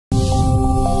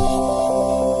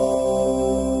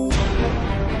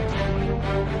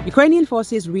Ukrainian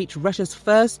forces reach Russia's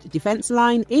first defense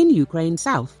line in Ukraine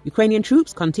south. Ukrainian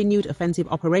troops continued offensive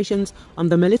operations on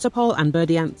the Melitopol and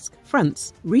Berdyansk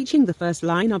fronts, reaching the first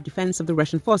line of defense of the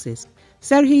Russian forces.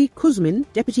 Serhiy Kuzmin,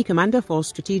 Deputy Commander for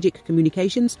Strategic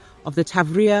Communications of the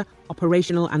Tavria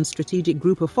Operational and Strategic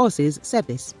Group of Forces, said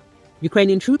this.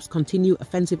 Ukrainian troops continue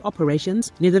offensive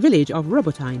operations near the village of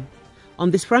Robotine.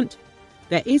 On this front,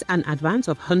 there is an advance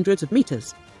of hundreds of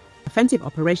meters. Offensive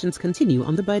operations continue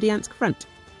on the Berdyansk front.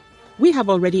 We have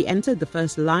already entered the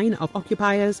first line of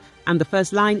occupiers, and the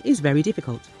first line is very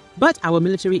difficult. But our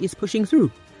military is pushing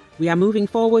through. We are moving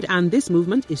forward, and this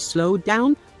movement is slowed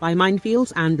down by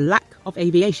minefields and lack of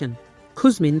aviation,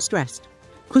 Kuzmin stressed.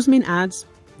 Kuzmin adds,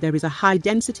 there is a high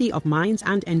density of mines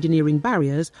and engineering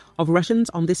barriers of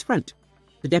Russians on this front.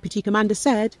 The deputy commander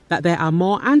said that there are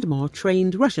more and more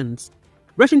trained Russians.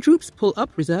 Russian troops pull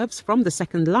up reserves from the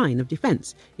second line of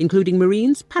defense, including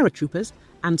Marines, paratroopers,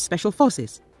 and special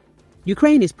forces.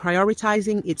 Ukraine is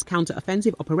prioritizing its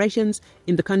counter-offensive operations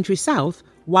in the country's south,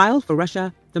 while for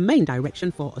Russia, the main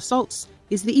direction for assaults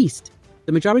is the east.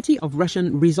 The majority of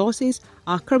Russian resources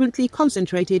are currently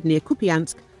concentrated near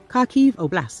Kupiansk, Kharkiv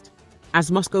Oblast,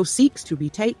 as Moscow seeks to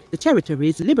retake the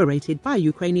territories liberated by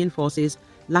Ukrainian forces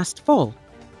last fall.